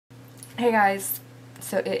Hey guys,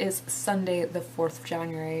 so it is Sunday the 4th of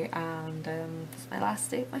January and it's my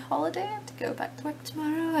last day of my holiday. I have to go back to work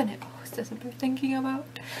tomorrow and it always doesn't bear thinking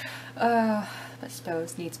about. But I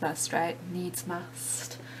suppose needs must, right? Needs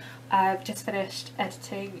must. I've just finished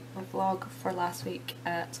editing my vlog for last week.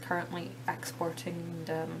 It's currently exporting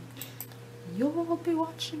and you'll be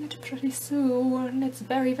watching it pretty soon. It's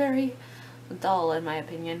very, very dull in my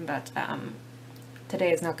opinion, but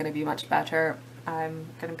today is not going to be much better. I'm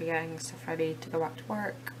going to be getting stuff ready to go back to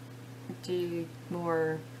work, do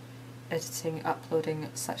more editing, uploading,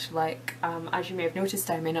 such like. As you may have noticed,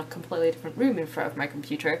 I'm in a completely different room in front of my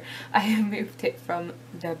computer. I have moved it from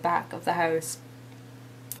the back of the house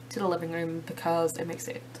to the living room because it makes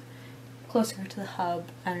it closer to the hub,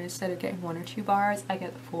 and instead of getting 1 or 2 bars, I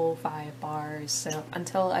get the full 5 bars. So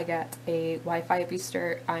until I get a Wi-Fi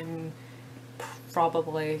booster, I'm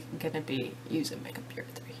probably going to be using my computer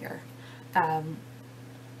through here. But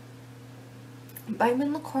I'm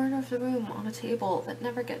in the corner of the room on a table that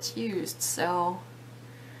never gets used, so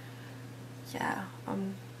yeah,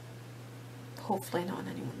 I'm hopefully not in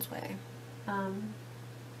anyone's way. I'll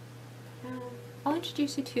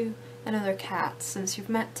introduce you to another cat. Since you've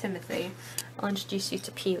met Timothy, I'll introduce you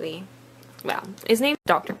to Peely. Well, his name's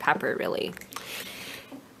Dr. Pepper, really.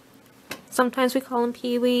 Sometimes we call him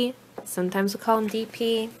Peely, sometimes we call him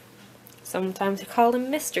DP, sometimes we call him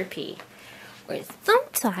Mr. P. Or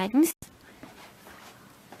sometimes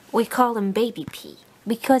we call him Baby P,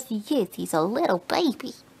 because he's a little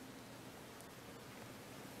baby.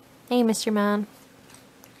 Hey, Mr. Man.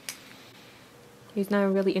 He's now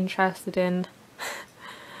really interested in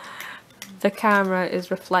the camera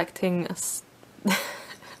is reflecting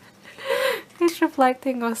he's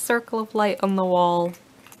reflecting a circle of light on the wall.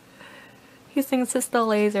 He thinks it's the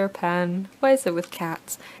laser pen. Why is it with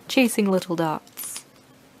cats? Chasing little dots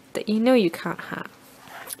that you know you can't have.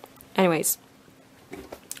 Anyways,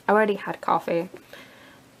 I already had coffee.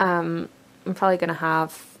 I'm probably gonna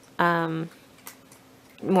have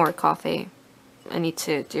more coffee. I need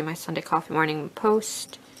to do my Sunday coffee morning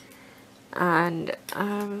post. And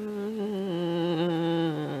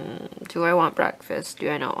do I want breakfast? Do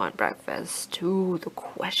I not want breakfast? To the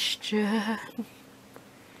question.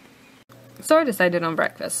 So I decided on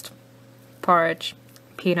breakfast. Porridge,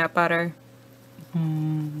 peanut butter.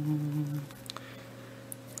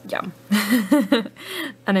 Yum.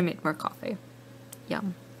 And I made more coffee.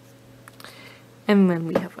 Yum. And then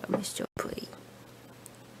we have a Mr. P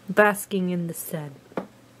basking in the sun.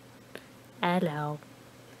 Hello.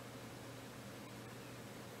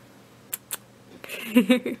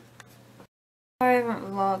 I haven't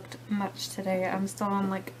vlogged much today. I'm still on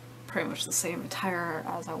like pretty much the same attire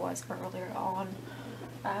as I was earlier on.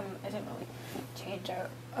 I didn't really change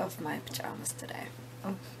out of my pajamas today.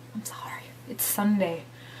 Oh, I'm sorry. It's Sunday.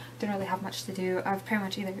 Don't really have much to do. I've pretty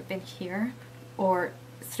much either been here or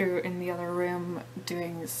through in the other room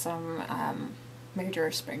doing some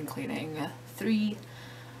major spring cleaning. 3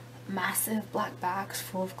 massive black bags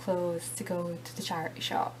full of clothes to go to the charity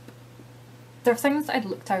shop. There are things I'd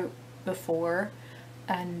looked out before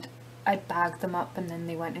and I'd bagged them up and then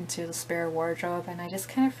they went into the spare wardrobe and I just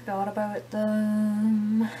kind of forgot about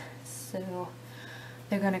them. So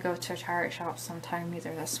they're gonna go to a charity shop sometime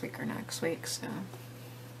either this week or next week. So,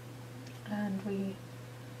 and we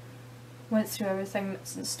went through everything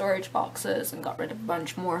that's in storage boxes and got rid of a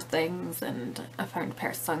bunch more things, and I found a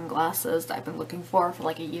pair of sunglasses that I've been looking for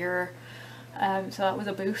like a year. So that was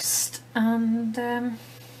a boost. And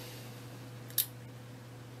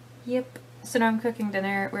yep. So now I'm cooking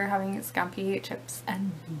dinner. We're having scampi, chips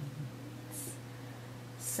and beans.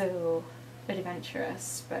 So, a bit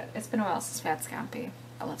adventurous, but it's been a while since we had scampi.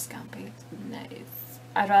 I love scampi. It's nice.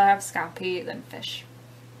 I'd rather have scampi than fish.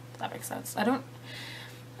 If that makes sense. I'm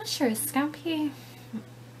not sure, is scampi...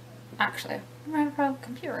 Actually, I'm right in front of the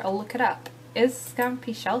computer. I'll look it up. Is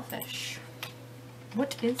scampi shellfish?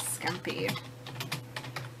 What is scampi?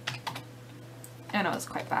 I know it's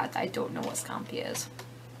quite bad. I don't know what scampi is.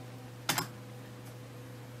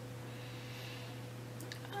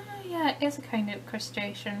 Yeah, it is a kind of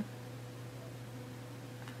crustacean.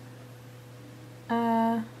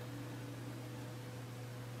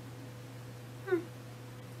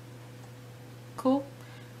 Cool.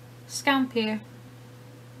 Scampi.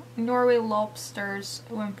 Norway lobsters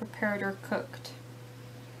when prepared or cooked.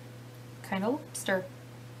 Kind of lobster.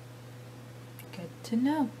 Good to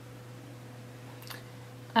know.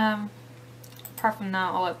 Apart from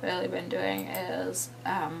that, all I've really been doing is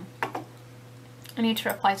I need to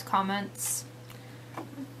reply to comments.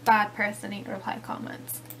 Bad person, need to reply to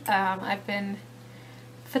comments. I've been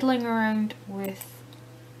fiddling around with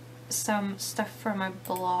some stuff for my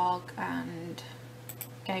blog and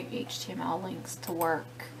getting HTML links to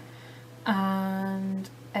work and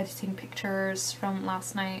editing pictures from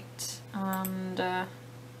last night, and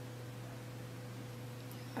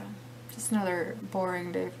just another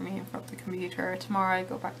boring day for me in front of the computer. Tomorrow I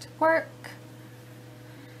go back to work.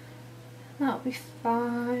 That'll be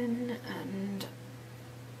fun, and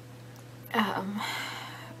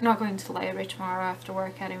not going to the library tomorrow after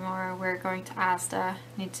work anymore. We're going to Asda.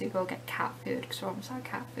 Need to go get cat food because we're almost out of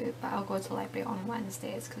cat food, but I'll go to the library on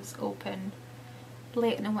Wednesdays because it's open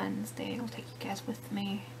late on a Wednesday. I'll take you guys with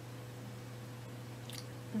me.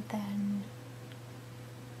 And then,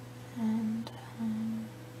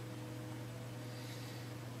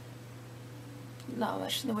 not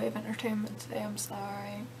much in the way of entertainment today, I'm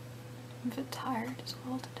sorry. I'm a bit tired as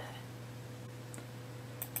well today.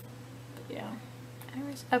 But yeah.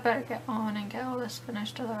 Anyways, I better get on and get all this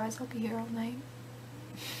finished, otherwise I'll be here all night.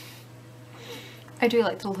 I do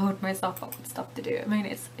like to load myself up with stuff to do. I mean,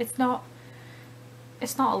 it's not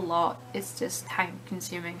a lot, it's just time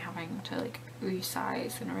consuming having to like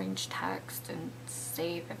resize and arrange text and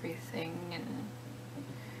save everything, and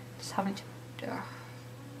just having to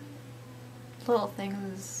little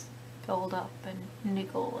things build up and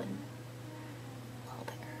niggle and a little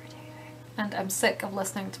bit irritating. And I'm sick of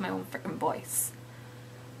listening to my own freaking voice.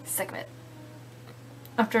 Sick of it.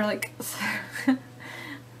 After like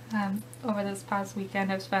over this past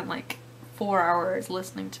weekend I've spent like 4 hours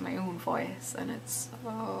listening to my own voice, and it's,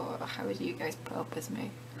 oh, how do you guys put up with me?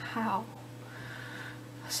 How?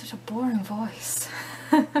 Such a boring voice.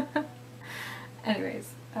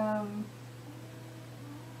 Anyways, I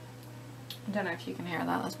don't know if you can hear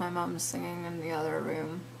that. That's my mum singing in the other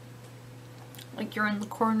room. Like, you're in the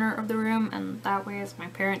corner of the room and that way is my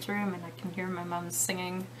parents' room, and I can hear my mum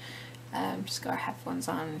singing. She's got her headphones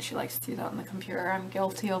on and she likes to do that on the computer. I'm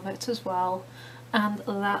guilty of it as well. And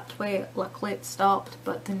that way, luckily it stopped,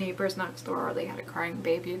 but the neighbours next door, they had a crying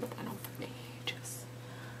baby that went on for ages.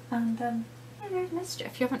 And yeah, there's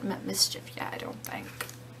Mischief. You haven't met Mischief yet, I don't think.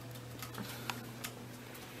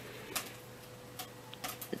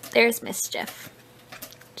 There's Mischief.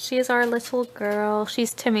 She is our little girl.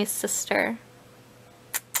 She's Timmy's sister.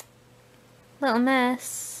 Little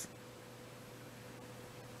Miss.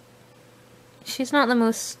 She's not the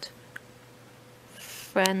most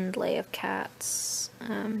friendly of cats.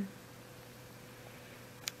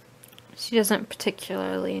 She doesn't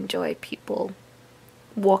particularly enjoy people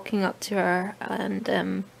walking up to her,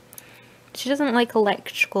 and she doesn't like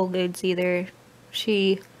electrical goods either.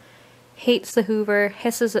 She hates the Hoover,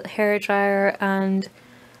 hisses at the hairdryer, and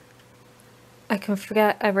I can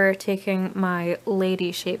forget ever taking my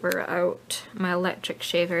lady shaver out, my electric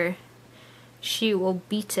shaver. She will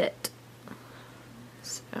beat it.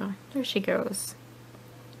 So there she goes.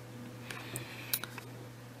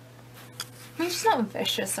 I mean, she's not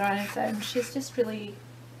vicious or anything, she's just really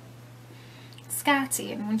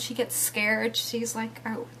scatty, and when she gets scared she's like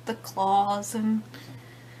out with the claws and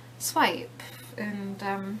swipe, and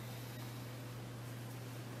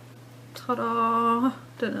ta-da!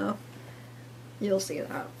 Don't know. You'll see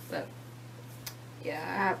that, but yeah,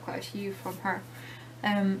 I have quite a few from her.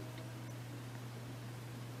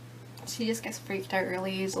 She just gets freaked out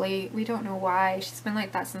really easily. We don't know why. She's been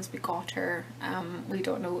like that since we got her. We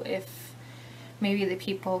don't know if maybe the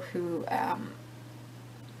people who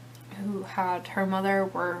had her mother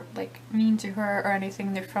were like mean to her or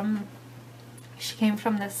anything. She came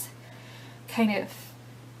from this kind of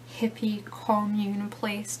hippie commune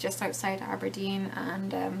place just outside Aberdeen,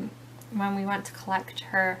 and when we went to collect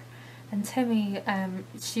her and Timmy,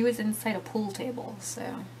 she was inside a pool table,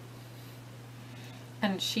 so,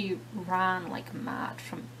 and she ran like mad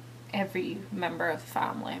from every member of the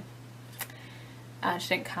family, and she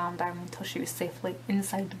didn't calm down until she was safely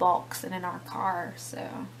inside the box and in our car.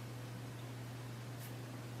 So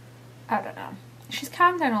I don't know, she's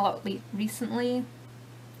calmed down a lot recently,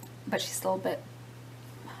 but she's still a bit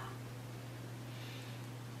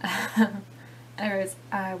anyways,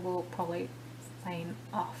 I will probably sign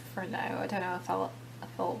off for now. I don't know if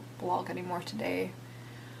I'll blog anymore today.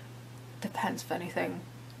 Depends if anything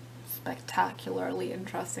spectacularly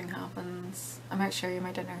interesting happens. I might show you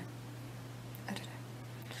my dinner. I don't know.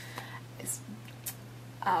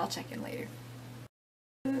 I'll check in later.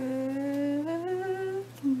 Good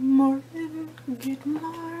morning. Good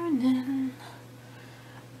morning.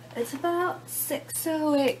 It's about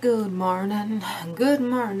 6:08. Good morning. Good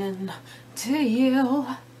morning to you.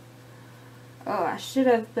 Oh, I should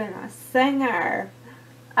have been a singer.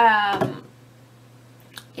 Yeah,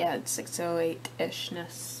 it's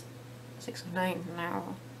 6:08-ishness. 6:09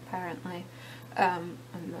 now, apparently. on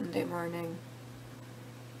Monday morning.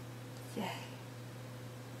 Yay.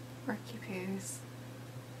 Worky poos.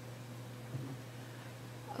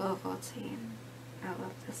 Ovaltine. I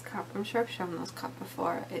love this cup. I'm sure I've shown this cup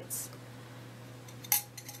before. It's...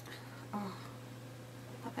 oh,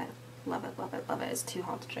 love it. Love it, love it, love it. It's too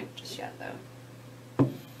hot to drink just yet though.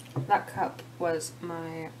 That cup was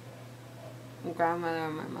my grandmother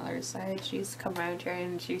on my mother's side. She used to come around here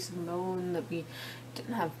and she used to moan that we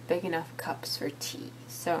didn't have big enough cups for tea.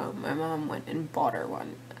 So my mom went and bought her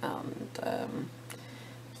one, and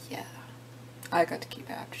yeah, I got to keep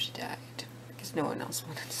it after she died because no one else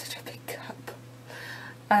wanted such a big cup.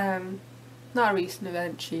 Not a recent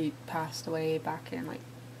event, she passed away back in like,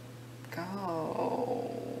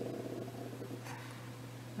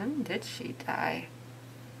 when did she die?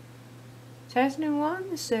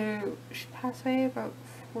 2001, so she passed away about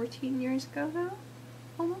 14 years ago now,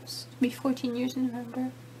 almost. It'll be 14 years in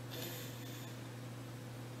November.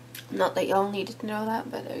 Not that y'all needed to know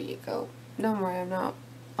that, but there you go. Don't worry, I'm not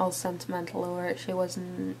all sentimental over it. She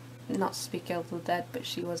wasn't, not to speak ill of the dead, but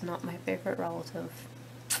she was not my favourite relative.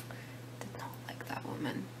 Did not like that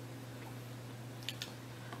woman.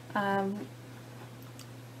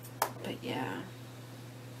 But yeah,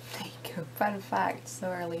 there you go. Fun fact, so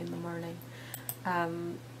early in the morning.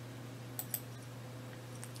 I'm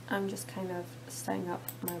just kind of setting up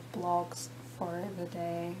my blogs for the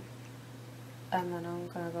day, and then I'm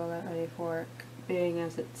gonna go get ready for work. Being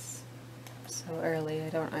as it's so early, I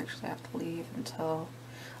don't actually have to leave until,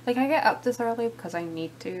 like, I get up this early because I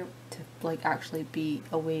need to like actually be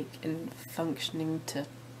awake and functioning to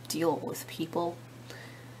deal with people.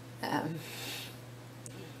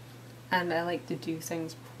 And I like to do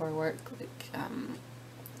things before work, like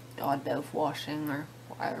odd bit of washing or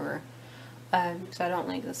whatever, because I don't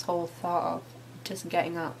like this whole thought of just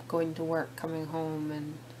getting up, going to work, coming home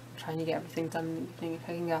and trying to get everything done in the evening. If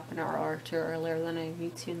I can get up an hour or two earlier than I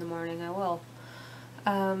need to in the morning, I will.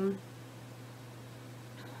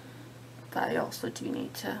 But I also do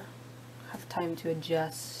need to have time to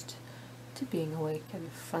adjust to being awake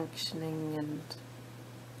and functioning, and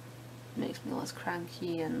it makes me less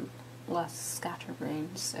cranky and less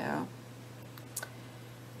scatterbrained, so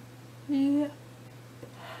yeah.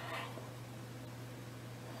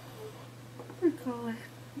 Oh god.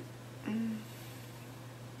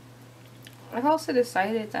 I've also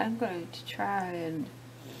decided that I'm going to try and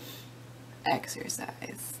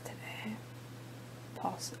exercise today,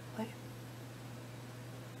 possibly.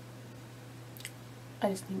 I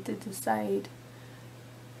just need to decide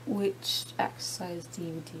which exercise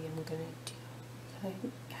DVD I'm gonna do. I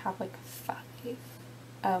have like 5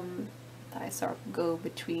 that I sort of go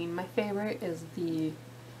between. My favourite is the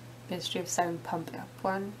Ministry of Sound Pump It Up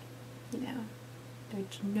one. You know,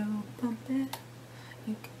 don't you know, pump it,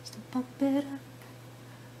 you can still pump it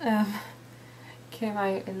up. Came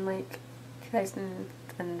out in like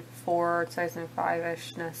 2004,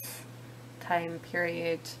 2005-ishness time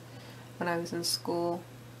period when I was in school,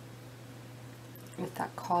 with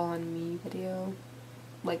that Call on Me video.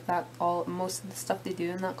 Like that, most of the stuff they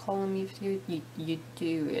do in that Call on Me video, you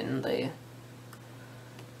do in the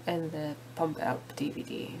Pump It Up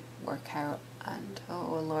DVD workout, and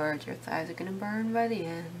oh lord, your thighs are gonna burn by the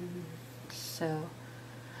end. So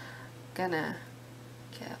gonna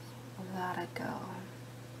give that a go.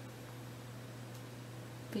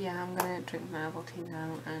 But yeah, I'm gonna drink my Ovaltine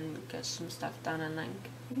now and get some stuff done and then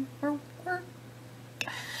get ready for work.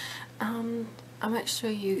 I might show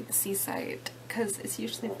you the seaside, because it's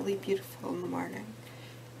usually really beautiful in the morning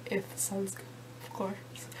if the sun's good, of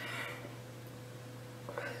course.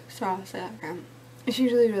 So I'll say that again. It's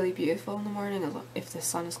usually really beautiful in the morning if the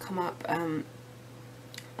sun has come up.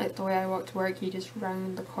 Like the way I walk to work, you just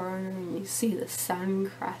round the corner and you see the sun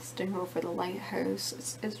cresting over the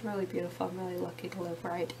lighthouse. It's really beautiful. I'm really lucky to live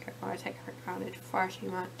where I do. I take it for granted far too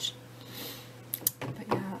much. But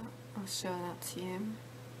yeah, I'll show that to you.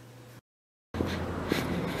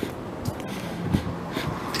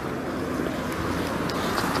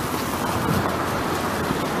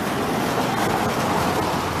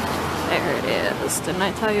 Didn't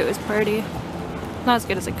I tell you it was pretty? Not as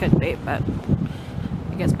good as it could be, but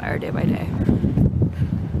it gets better day by day.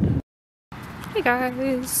 Hey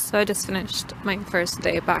guys! So I just finished my first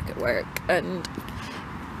day back at work and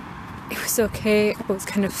it was okay. I was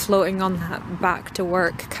kind of floating on that back to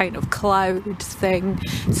work kind of cloud thing,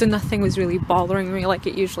 so nothing was really bothering me like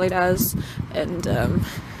it usually does, and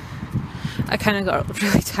I kind of got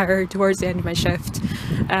really tired towards the end of my shift.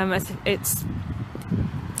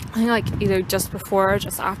 I think like either just before or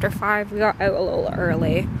just after 5 we got out a little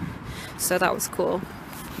early, so that was cool.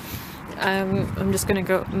 I'm just gonna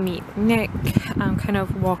go meet Nick. I'm kind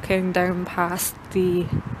of walking down past the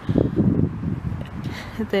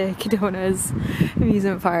Kidona's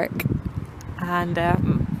amusement park, and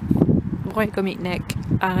we're going to go meet Nick,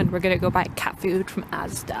 and we're gonna go buy cat food from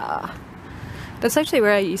Asda. That's actually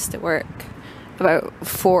where I used to work about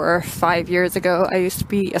 4 or 5 years ago. I used to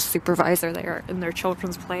be a supervisor there in their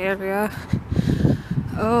children's play area.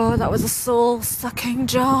 Oh, that was a soul-sucking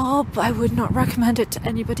job. I would not recommend it to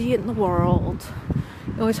anybody in the world.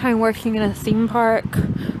 The only time working in a theme park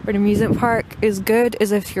or an amusement park is good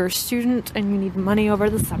is if you're a student and you need money over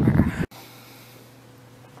the summer.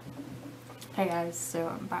 Hey guys, so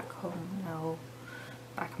I'm back home now,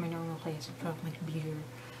 back at my normal place in front of my computer.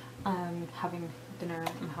 I'm having dinner.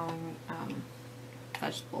 I'm having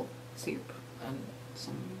vegetable soup and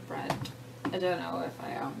some bread. I don't know if I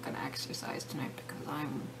am gonna exercise tonight because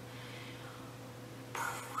I'm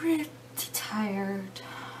pretty tired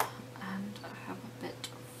and I have a bit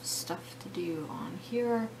of stuff to do on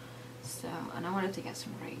here. So, and I wanted to get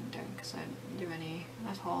some writing done because I didn't do any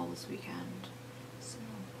at all this weekend. So,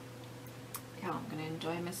 yeah, I'm gonna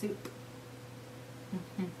enjoy my soup.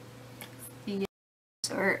 The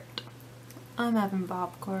dessert. I'm having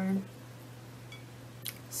popcorn.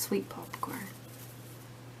 Sweet popcorn.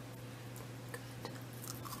 Good.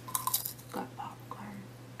 Got popcorn.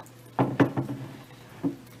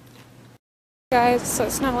 Guys, so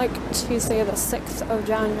it's now like Tuesday the 6th of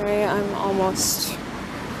January. I'm almost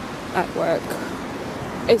at work.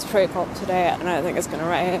 It's pretty cold today and I think it's gonna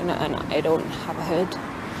rain and I don't have a hood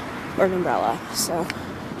or an umbrella, so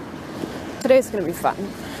today's gonna be fun.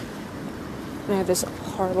 And I have this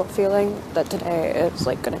horrible feeling that today is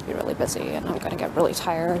like gonna be really busy and I'm gonna get really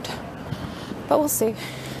tired, but we'll see.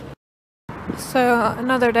 So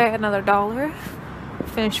another day, another dollar.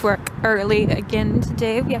 Finished work early again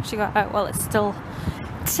today. We actually got out while it's still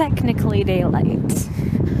technically daylight.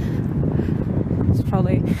 It's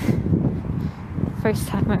probably the first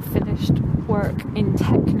time I've finished work in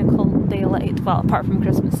technical daylight, well, apart from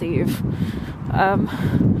Christmas Eve,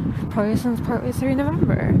 probably since partway through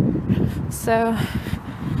November. So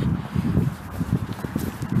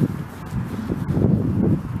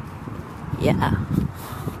yeah,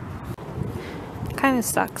 kind of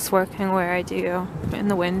sucks working where I do in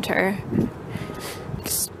the winter.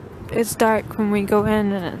 It's dark when we go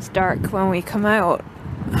in and it's dark when we come out,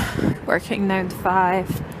 working 9 to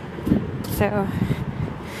 5. So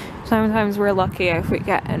sometimes we're lucky if we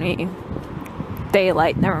get any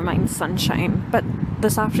daylight, never mind sunshine. But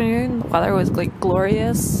this afternoon the weather was like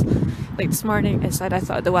glorious. Like this morning I said I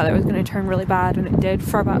thought the weather was going to turn really bad, and it did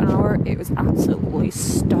for about an hour. It was absolutely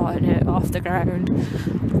stotting it off the ground.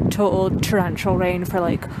 Total torrential rain for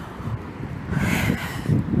like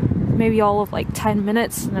maybe all of like 10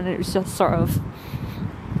 minutes, and then it was just sort of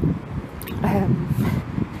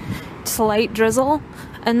slight drizzle,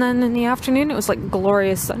 and then in the afternoon it was like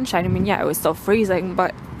glorious sunshine. I mean, yeah, it was still freezing,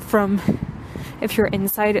 but from if you're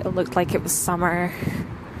inside it looked like it was summer.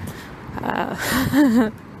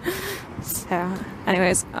 So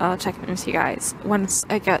anyways, I'll check in with you guys once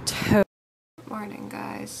I get home. Morning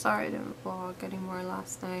guys, sorry I didn't vlog anymore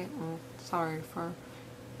last night. Sorry for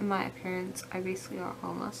my appearance. I basically got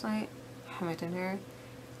home last night, had my dinner,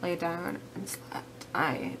 lay down and slept.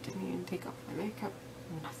 I didn't even take off my makeup,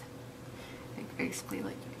 nothing. Like basically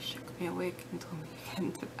like it shook me awake and told me to get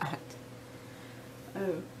into bed.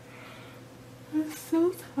 Oh, I'm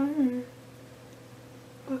so tired.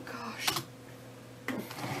 Oh gosh.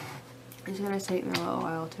 It's gonna take me a little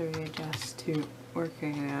while to readjust to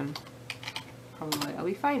working again. Probably I'll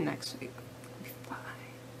be fine next week. I'll be fine.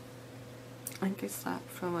 I think I slept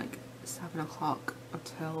from like 7 o'clock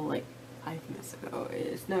until like 5 minutes ago. It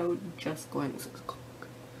is now just going 6 o'clock.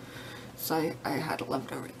 So I had 11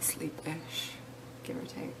 hours sleep-ish, give or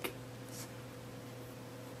take. So,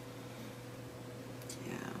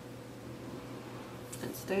 yeah.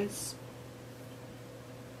 It's this.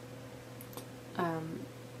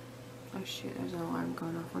 Oh shoot, there's an alarm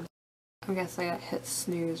going off. I guess I hit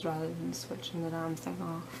snooze rather than switching the damn thing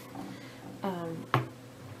off.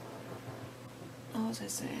 What was I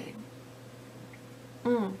saying?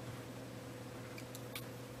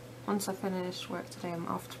 Once I finish work today, I'm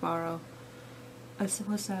off tomorrow. I'm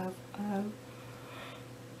supposed to have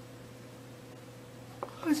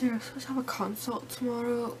I'm supposed to have a consult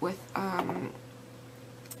tomorrow with a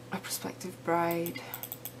prospective bride.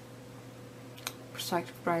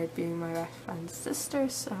 Prospective bride being my best friend's sister,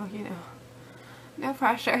 so you know, no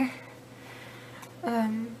pressure.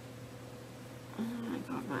 Oh my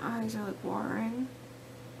god, my eyes are like watering.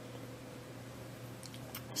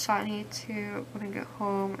 So I need to, when I get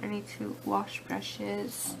home, I need to wash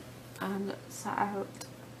brushes. and set out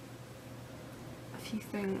a few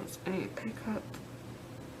things. I need to pick up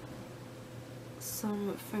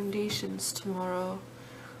some foundations tomorrow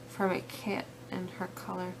for my kit in her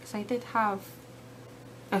colour, because I did have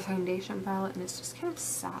a foundation palette and it's just kind of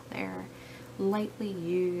sat there lightly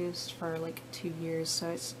used for like 2 years, so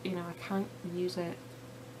it's, you know, I can't use it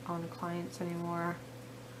on clients anymore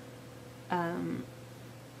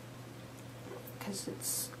because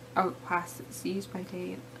it's out past its use by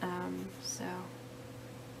date.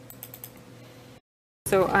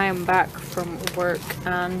 So I am back from work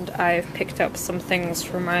and I've picked up some things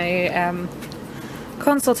for my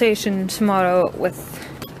consultation tomorrow with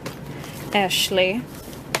Ashley,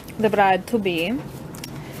 the bride-to-be,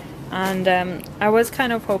 and I was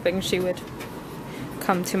kind of hoping she would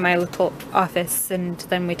come to my little office and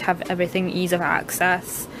then we'd have everything ease of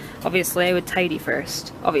access. Obviously I would tidy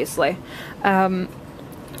first, obviously, but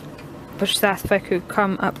she asked if I could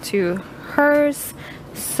come up to hers,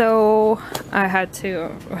 so I had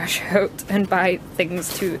to rush out and buy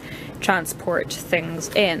things to transport things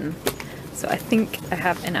in. So I think I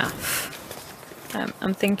have enough.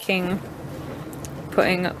 I'm thinking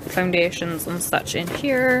putting foundations and such in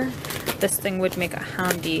here. This thing would make a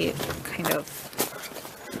handy kind of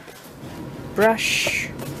brush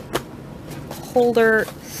holder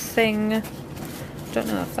thing. Don't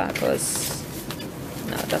know if that goes...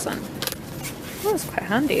 no, it doesn't. Oh, it's quite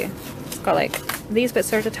handy. It's got like, these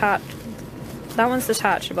bits are detached. That one's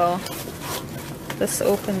detachable. This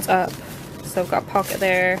opens up. So I've got a pocket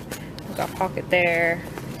there, I've got a pocket there,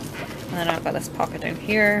 and then I've got this pocket down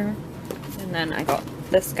here. And then I got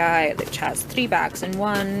this guy which has 3 bags in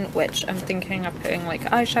one, which I'm thinking of putting like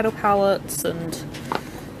eyeshadow palettes and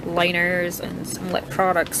liners and some lip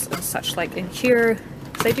products and such like in here.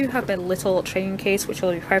 So I do have a little train case which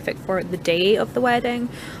will be perfect for the day of the wedding,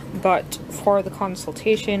 but for the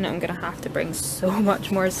consultation I'm gonna have to bring so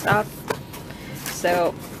much more stuff.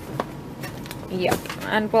 So yep,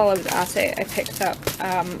 and while I was at it I picked up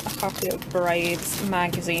a copy of Bride's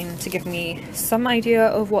magazine to give me some idea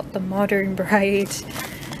of what the modern bride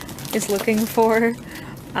is looking for,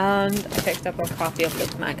 and I picked up a copy of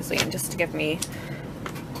Look magazine just to give me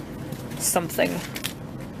something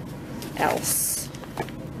else.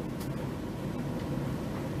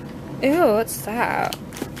 Ew, what's that?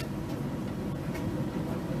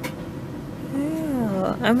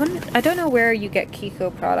 Ew, I don't know where you get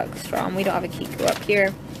Kiko products from. We don't have a Kiko up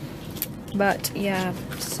here. But yeah,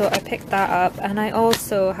 so I picked that up, and I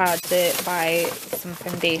also had to buy some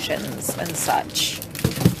foundations and such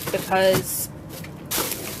because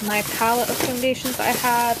my palette of foundations that I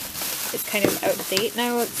had is kind of out of date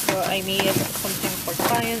now, so I needed something for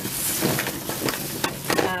clients.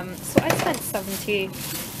 So I spent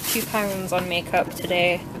 £72 on makeup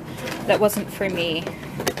today. That wasn't for me.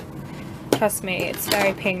 Trust me, it's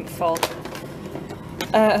very painful.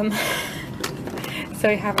 So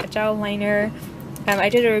I have a gel liner. I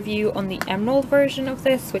did a review on the emerald version of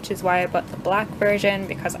this, which is why I bought the black version,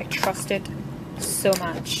 because I trust it so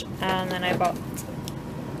much. And then I bought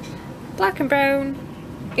black and brown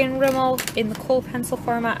in Rimmel in the kohl pencil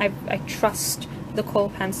format. I trust the kohl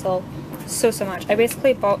pencil so much. I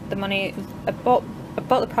basically bought the money, I bought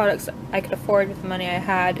the products I could afford with the money I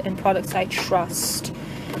had, and products I trust.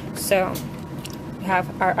 So we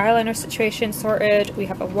have our eyeliner situation sorted. We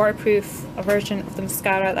have a waterproof version of the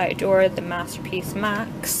mascara that I adore, the Masterpiece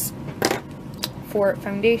Max. For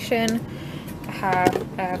foundation, I have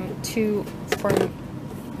two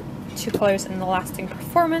colors in the Lasting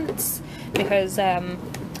Performance, because I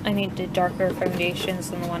needed darker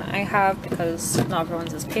foundations than the one I have because not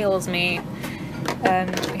everyone's as pale as me.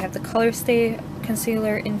 We have the Color Stay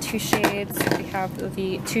concealer in 2 shades. We have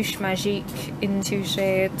the Touche Magique in 2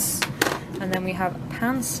 shades. And then we have a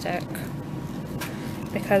pan stick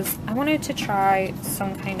because I wanted to try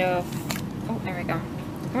some kind of, oh, there we go.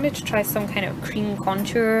 I wanted to try some kind of cream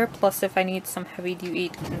contour, plus if I need some heavy duty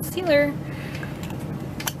concealer,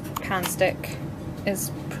 pan stick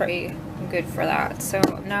is pretty good for that. So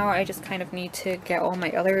now I just kind of need to get all my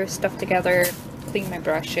other stuff together, clean my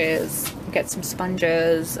brushes, get some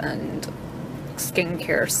sponges and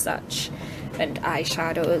skincare such, and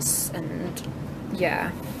eyeshadows, and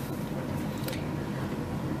yeah.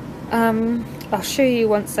 I'll show you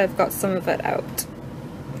once I've got some of it out.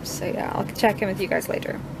 So yeah, I'll check in with you guys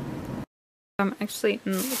later. I'm actually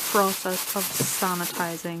in the process of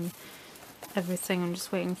sanitizing everything. I'm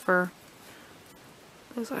just waiting for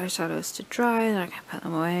those eyeshadows to dry and then I can put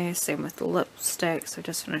them away. Same with the lipsticks. I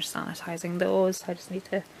just finished sanitizing those. I just need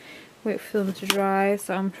to wait for them to dry.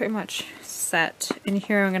 So I'm pretty much set. In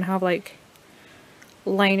here I'm gonna have like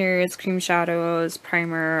liners, cream shadows,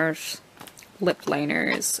 primers, lip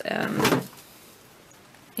liners.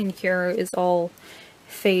 In here is all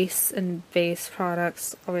face and base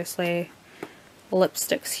products. Obviously,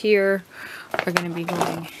 lipsticks here are going to be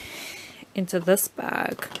going into this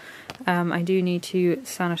bag. I do need to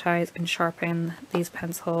sanitize and sharpen these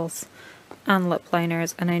pencils and lip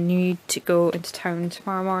liners, and I need to go into town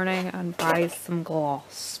tomorrow morning and buy some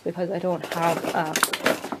gloss because I don't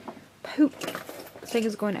have poop. The thing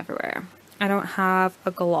is going everywhere. I don't have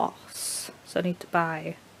a gloss, so I need to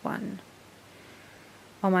buy one.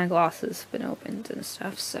 All my glosses have been opened and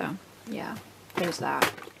stuff, so yeah, there's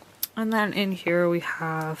that. And then in here we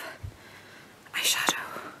have eyeshadow.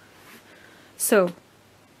 So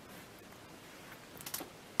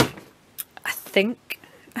I think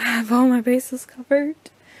I have all my bases covered.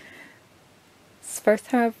 It's the first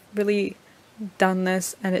time I've really done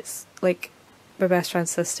this, and it's like my best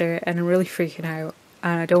friend's sister, and I'm really freaking out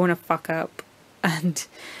and I don't want to fuck up. And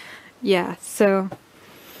yeah, so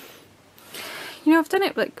you know, I've done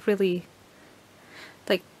it like really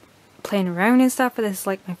like playing around and stuff, but this is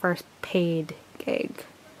like my first paid gig,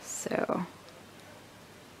 so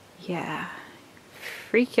yeah,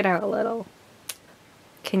 freaking out a little.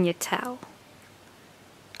 Can you tell?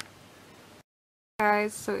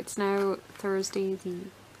 Guys, so it's now Thursday the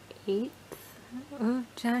 8th of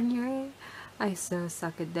January. I so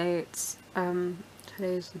suck at dates.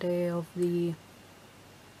 Today's the day of the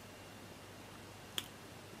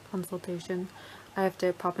consultation. I have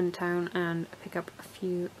to pop in town and pick up a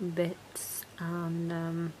few bits,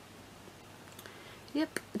 and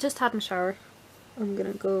yep, just had my shower. I'm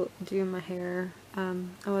gonna go do my hair. I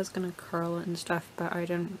was gonna curl it and stuff, but I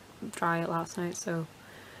didn't dry it last night, so,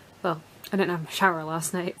 well, I didn't have my shower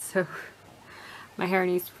last night, so my hair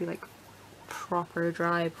needs to be like proper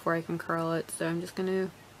dry before I can curl it, so I'm just gonna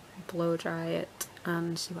blow dry it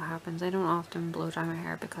and see what happens. I don't often blow dry my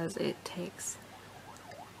hair because it takes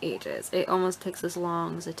ages. It almost takes as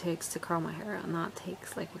long as it takes to curl my hair, and that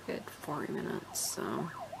takes like a good 40 minutes, so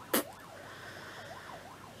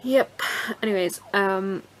yep. Anyways,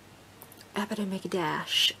 I better make a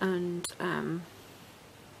dash and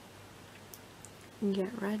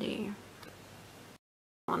get ready.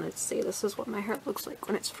 I wanted to see, this is what my hair looks like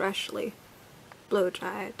when it's freshly blow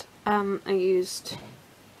dried. I used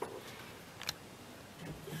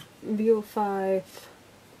VO5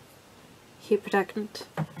 heat protectant,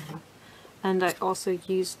 and I also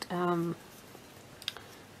used the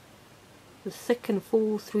Thick and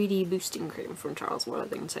Full 3D boosting cream from Charles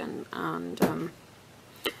Worthington, and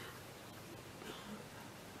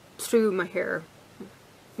threw my hair,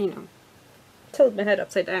 you know, tilted my head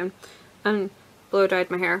upside down and blow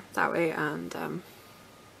dried my hair that way, and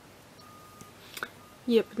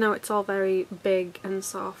yep, now it's all very big and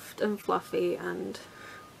soft and fluffy and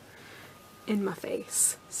in my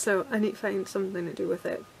face, so I need to find something to do with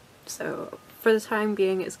it. So for the time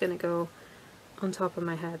being it's gonna go on top of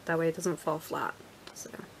my head, that way it doesn't fall flat. So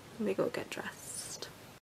let me go get dressed.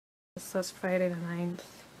 This is Friday the 9th.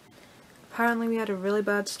 Apparently we had a really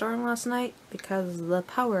bad storm last night because the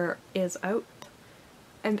power is out,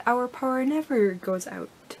 and our power never goes out.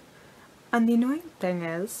 And the annoying thing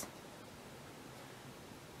is,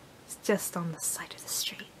 it's just on the side of the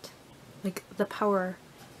street. Like the power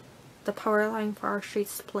line for our street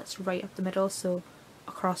splits right up the middle, so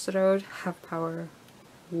across the road have power,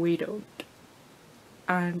 we don't.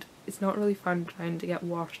 And it's not really fun trying to get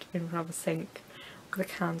washed in front of a sink with a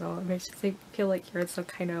candle. It makes you feel like you're in some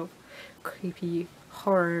kind of creepy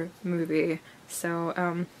horror movie. So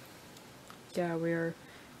yeah,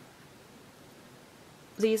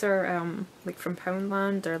 these are like from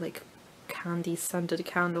Poundland. They're like candy scented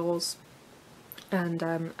candles, and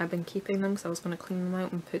I've been keeping them because I was going to clean them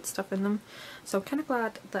out and put stuff in them. So I'm kind of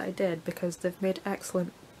glad that I did, because they've made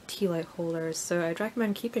excellent tea light holders, so I'd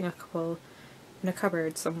recommend keeping a couple in a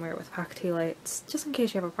cupboard somewhere with packed tea lights, just in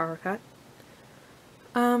case you have a power cut.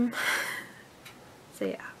 So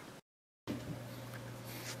yeah.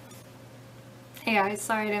 Hey guys,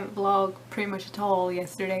 sorry I didn't vlog pretty much at all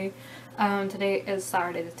yesterday. Today is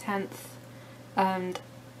Saturday the 10th, and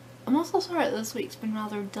I'm also sorry that this week's been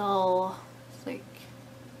rather dull. It's like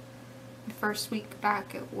my first week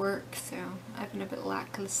back at work, so I've been a bit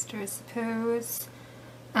lackluster, I suppose.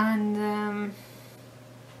 And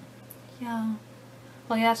yeah,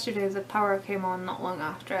 well, yesterday the power came on not long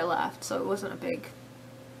after I left, so it wasn't a big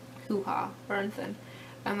hoo-ha or anything.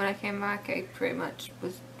 And when I came back I pretty much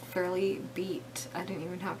was fairly beat. I didn't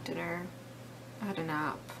even have dinner. I had a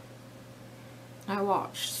nap. I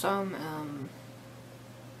watched some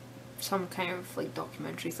kind of like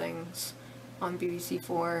documentary things on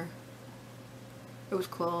BBC4, It was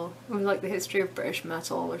cool. It was like the history of British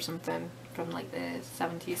metal or something from like the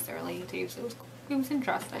 70s to early 80s. It was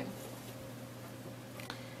interesting.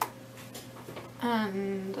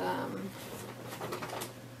 And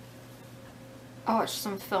I watched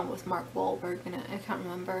some film with Mark Wahlberg in it. I can't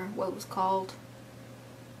remember what it was called.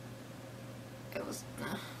 It was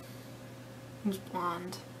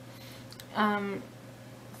bland.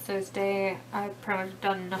 Thursday, I've pretty much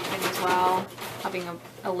done nothing as well, having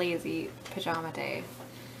a lazy pajama day,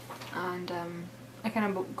 and I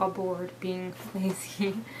kind of got bored being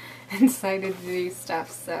lazy and decided to do stuff,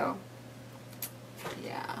 so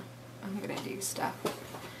yeah, I'm gonna do stuff.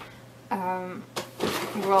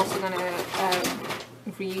 We're also gonna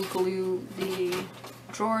re-glue the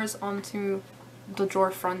drawers onto the drawer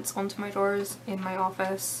fronts onto my drawers in my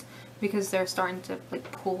office because they're starting to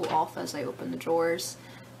like pull off as I open the drawers.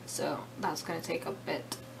 So that's going to take a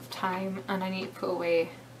bit of time, and I need to put away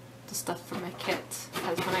the stuff from my kit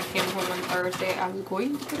because when I came home on Thursday I was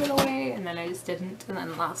going to put it away and then I just didn't, and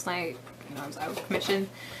then last night, you know, I was out of commission,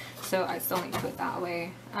 so I still need to put that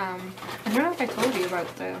away. I don't know if I told you about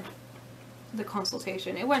the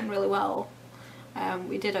consultation. It went really well.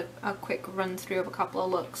 We did a quick run through of a couple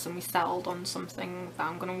of looks and we settled on something that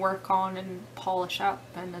I'm going to work on and polish up,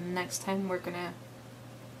 and then next time we're going to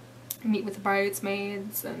meet with the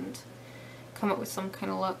bridesmaids and come up with some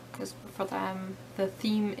kind of look, because for them the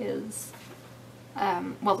theme is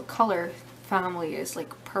well, the colour family is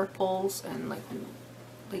like purples and like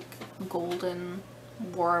golden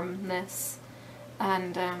warmness,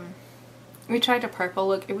 and we tried a purple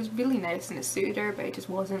look. It was really nice and it suited her, but it just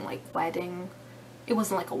wasn't like wedding. It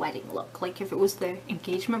wasn't like a wedding look. Like if it was the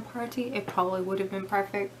engagement party it probably would have been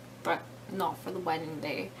perfect, but not for the wedding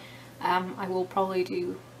day. I will probably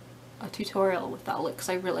do a tutorial with that look because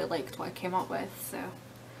I really liked what I came up with, so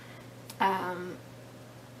can't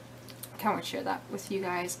wait to share that with you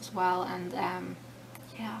guys as well. And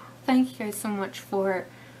yeah, thank you guys so much for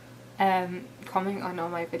commenting on all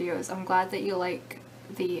my videos. I'm glad that you like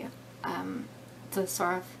the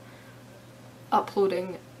sort of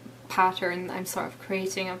uploading pattern I'm sort of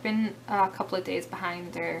creating. I've been a couple of days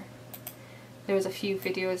behind there. There was a few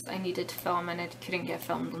videos I needed to film and it couldn't get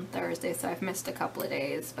filmed on Thursday, so I've missed a couple of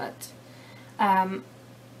days, but I'm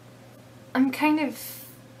kind of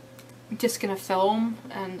just gonna film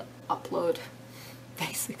and upload,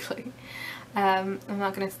 basically. I'm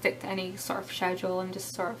not gonna stick to any sort of schedule. I'm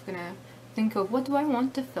just sort of gonna think of what do I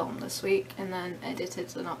want to film this week and then edit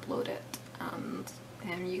it and upload it, and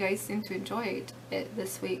you guys seem to enjoy it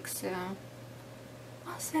this week, so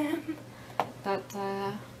awesome. But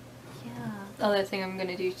yeah, the other thing I'm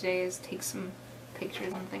gonna do today is take some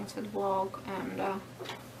pictures and things for the vlog, and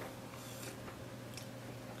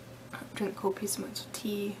drink copious amounts of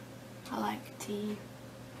tea. I like tea.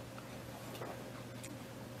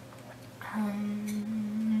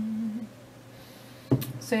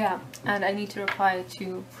 So yeah, and I need to reply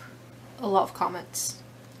to a lot of comments,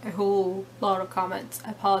 a whole lot of comments.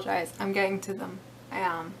 I apologize, I'm getting to them. I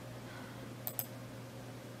am.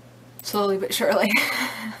 Slowly but surely.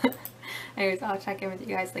 Anyways, I'll check in with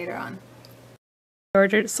you guys later on. I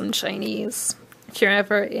ordered some Chinese. If you're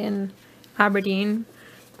ever in Aberdeen,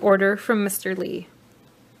 order from Mr. Lee.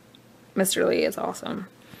 Mr. Lee is awesome.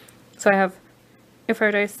 So I have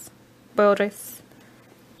fried rice, boiled rice,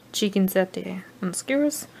 chicken satay and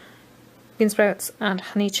skewers, bean sprouts, and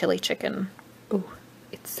honey chili chicken. Oh,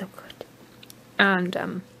 it's so good.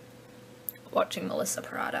 And watching Melissa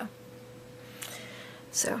Parada.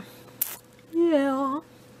 So yeah,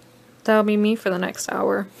 that'll be me for the next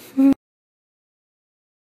hour.